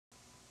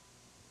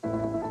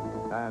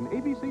An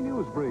ABC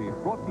News Brief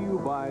brought to you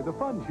by the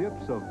fun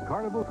ships of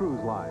Carnival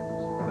Cruise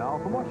Lines. Now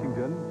from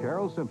Washington,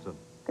 Carol Simpson.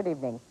 Good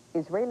evening.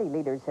 Israeli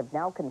leaders have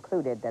now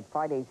concluded that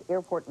Friday's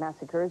airport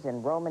massacres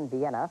in Rome and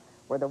Vienna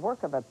were the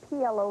work of a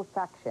PLO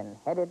faction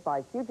headed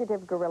by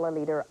fugitive guerrilla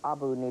leader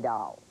Abu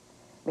Nidal.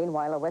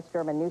 Meanwhile, a West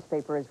German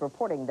newspaper is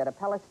reporting that a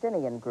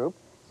Palestinian group,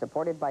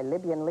 supported by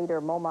Libyan leader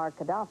Muammar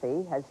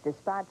Gaddafi, has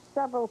dispatched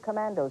several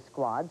commando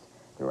squads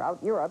throughout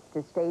Europe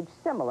to stage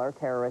similar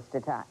terrorist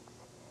attacks.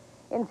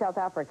 In South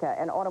Africa,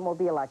 an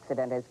automobile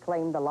accident has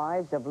claimed the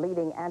lives of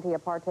leading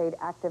anti-apartheid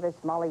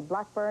activists Molly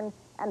Blackburn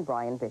and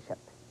Brian Bishop.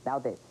 Now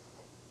this.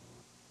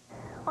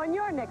 On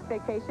your next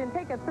vacation,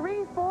 take a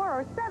 3-, 4-,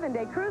 or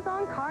 7-day cruise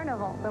on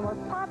Carnival, the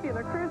most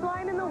popular cruise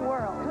line in the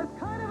world. 'Cause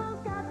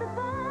Carnival's got the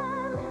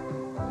fun.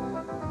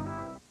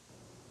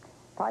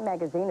 Time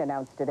magazine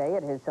announced today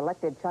it has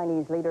selected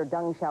Chinese leader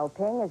Deng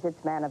Xiaoping as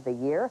its Man of the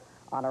Year,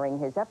 honoring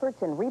his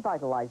efforts in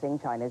revitalizing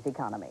China's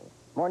economy.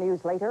 More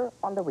news later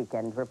on the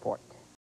Weekend Report.